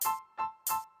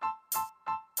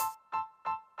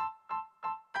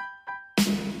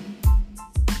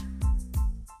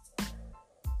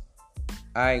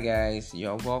Hi guys,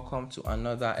 you're welcome to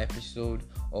another episode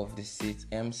of the Sit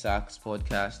MSAX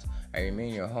podcast. I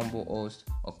remain your humble host,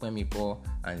 Okpemipo,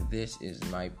 and this is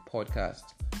my podcast.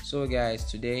 So guys,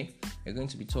 today we're going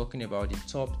to be talking about the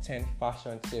top 10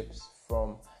 fashion tips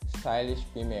from stylish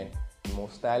women. The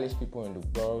most stylish people in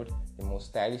the world, the most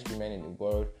stylish women in the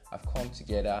world have come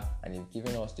together and they've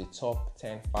given us the top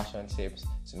 10 fashion tips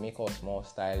to make us more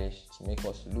stylish, to make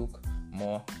us look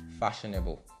more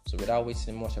fashionable. So without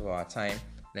wasting much of our time,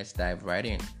 let's dive right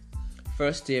in.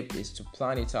 First tip is to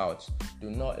plan it out. Do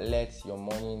not let your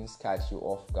mornings catch you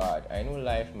off guard. I know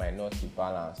life might not be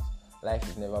balanced. Life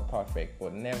is never perfect,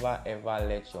 but never ever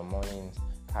let your mornings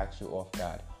catch you off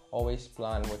guard. Always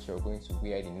plan what you're going to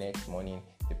wear the next morning,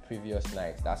 the previous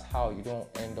night. That's how you don't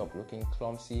end up looking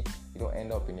clumsy, you don't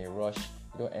end up in a rush,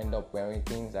 you don't end up wearing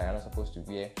things that you're not supposed to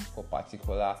wear for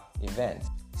particular events.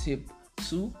 Tip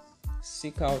 2.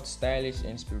 Seek out stylish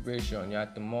inspiration. You're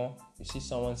at the mall, you see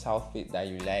someone's outfit that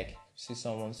you like, you see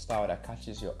someone's style that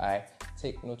catches your eye.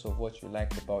 Take note of what you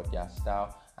like about their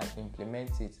style and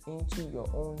implement it into your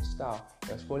own style.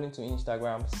 You're scrolling to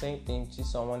Instagram, same thing, see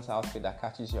someone's outfit that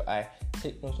catches your eye.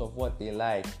 Take note of what they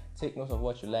like, take note of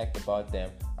what you like about them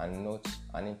and note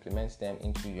and implement them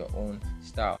into your own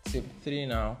style. Tip 3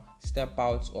 now, step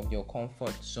out of your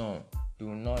comfort zone.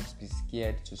 Do not be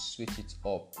scared to switch it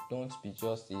up. Don't be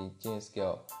just a jeans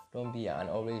girl. Don't be an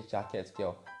orange jacket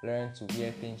girl. Learn to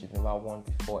wear things you've never worn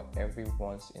before every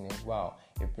once in a while.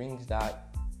 It brings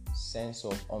that sense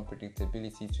of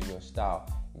unpredictability to your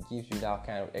style. It gives you that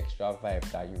kind of extra vibe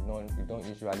that you don't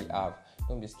usually have.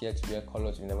 Don't be scared to wear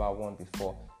colors you've never worn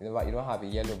before. You don't have a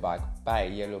yellow bag, buy a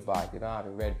yellow bag. You don't have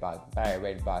a red bag, buy a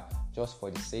red bag. Just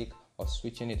for the sake of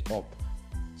switching it up.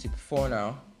 Tip 4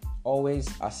 now. Always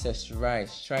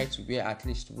accessorize. Try to wear at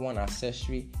least one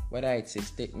accessory, whether it's a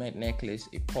statement necklace,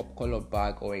 a pop color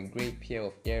bag, or a great pair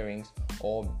of earrings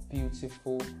or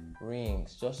beautiful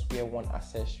rings. Just wear one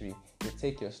accessory. You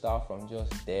take your style from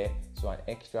just there to an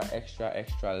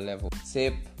extra level.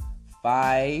 Tip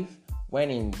 5. When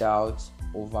in doubt,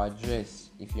 overdress.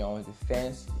 If you're on the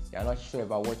fence, if you're not sure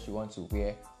about what you want to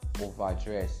wear,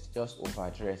 overdress. Just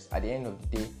overdress. At the end of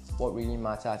the day, what really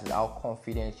matters is how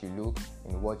confident you look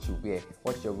in what you wear.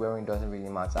 What you're wearing doesn't really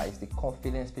matter. It's the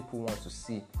confidence people want to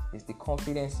see. It's the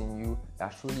confidence in you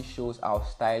that truly shows how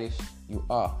stylish you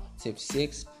are. Tip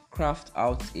 6. Craft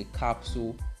out a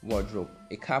capsule wardrobe.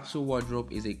 A capsule wardrobe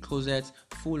is a closet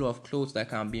full of clothes that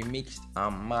can be mixed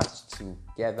and matched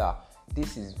together.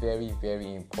 This is very,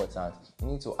 very important. You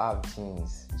need to have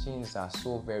jeans. Jeans are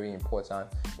so very important.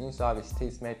 You need to have a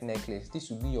statement necklace. This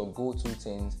will be your go-to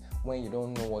things when you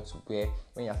don't know what to wear,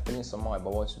 when you're feeling somehow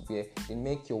about what to wear. They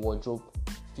make your wardrobe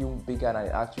feel bigger than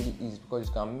it actually is because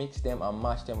you can mix them and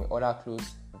match them with other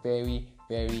clothes very,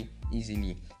 very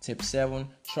easily. Tip 7.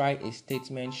 Try a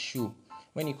statement shoe.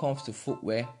 When it comes to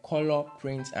footwear, color,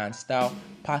 print, and style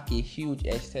pack a huge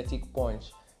aesthetic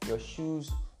punch. Your shoes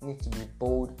need to be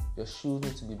bold, your shoes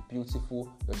need to be beautiful,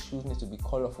 your shoes need to be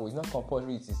colorful. It's not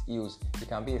compulsory it is heels. It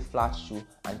can be a flat shoe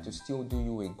and it will still do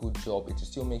you a good job. It will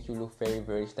still make you look very,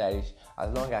 very stylish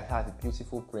as long as it has a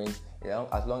beautiful print,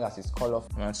 as long as it's colorful,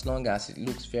 and as long as it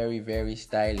looks very, very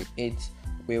stylish. It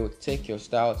will take your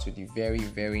style to the very,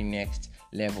 very next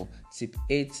level. Tip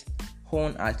 8.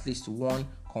 Hone at least one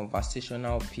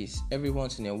conversational piece. Every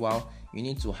once in a while, you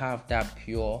need to have that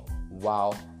pure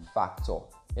wow factor.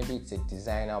 Maybe it's a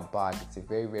designer bag, it's a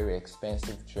very, very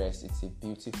expensive dress, it's a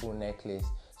beautiful necklace.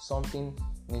 Something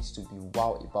needs to be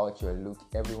wow about your look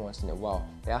every once in a while.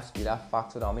 There has to be that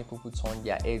factor that will make people turn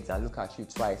their heads and look at you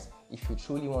twice. If you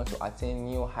truly want to attain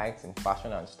new heights in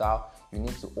fashion and style, you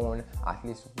need to own at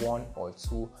least 1 or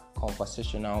 2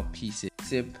 conversational pieces.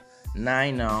 Tip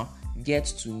 9 now, get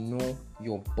to know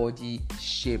your body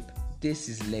shape. This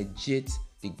is legit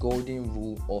the golden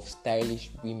rule of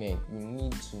stylish women. You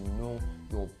need to know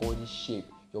your body shape.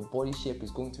 Your body shape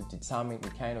is going to determine the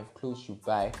kind of clothes you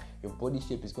buy. Your body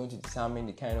shape is going to determine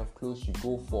the kind of clothes you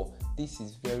go for. This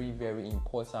is very, very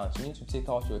important. You need to take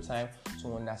out your time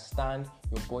to understand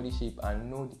your body shape and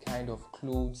know the kind of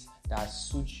clothes that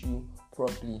suit you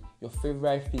properly. Your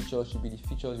favorite features should be the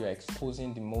features you're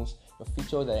exposing the most. Your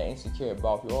features that you're insecure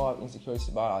about, we all have insecurities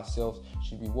about ourselves,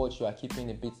 should be what you are keeping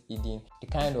a bit hidden. The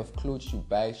kind of clothes you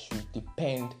buy should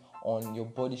depend on your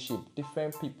body shape.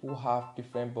 Different people have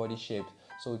different body shapes,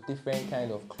 so different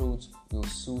kind of clothes will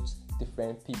suit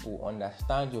different people.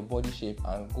 Understand your body shape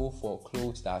and go for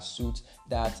clothes that suit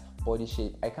that body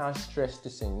shape. I can't stress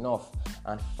this enough.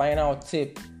 And final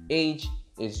tip, age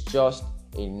is just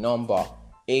a number.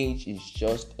 Age is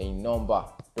just a number.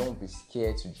 Don't be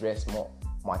scared to dress more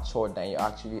mature than you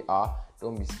actually are.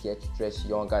 Don't be scared to dress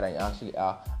younger than you actually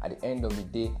are. At the end of the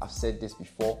day, I've said this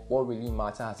before, what really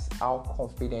matters is how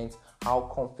confident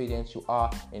you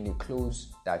are in the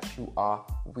clothes that you are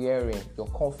wearing. Your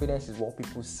confidence is what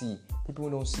people see.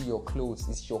 People don't see your clothes,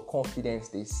 it's your confidence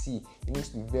they see. You need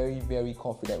to be very, very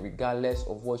confident regardless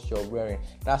of what you're wearing.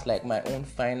 That's like my own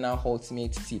final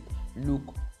ultimate tip. Look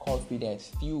confident,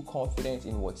 feel confident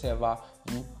in whatever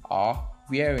you are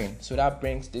wearing. So that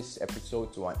brings this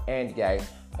episode to an end, guys.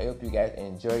 I hope you guys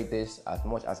enjoyed this as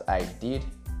much as I did.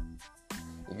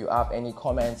 If you have any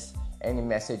comments, any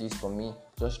messages for me,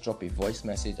 just drop a voice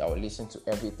message. I will listen to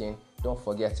everything. Don't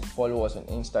forget to follow us on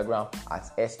Instagram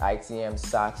at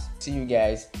SITMSAX. See you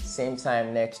guys same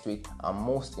time next week. And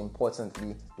most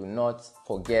importantly, do not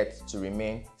forget to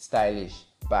remain stylish.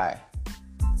 Bye.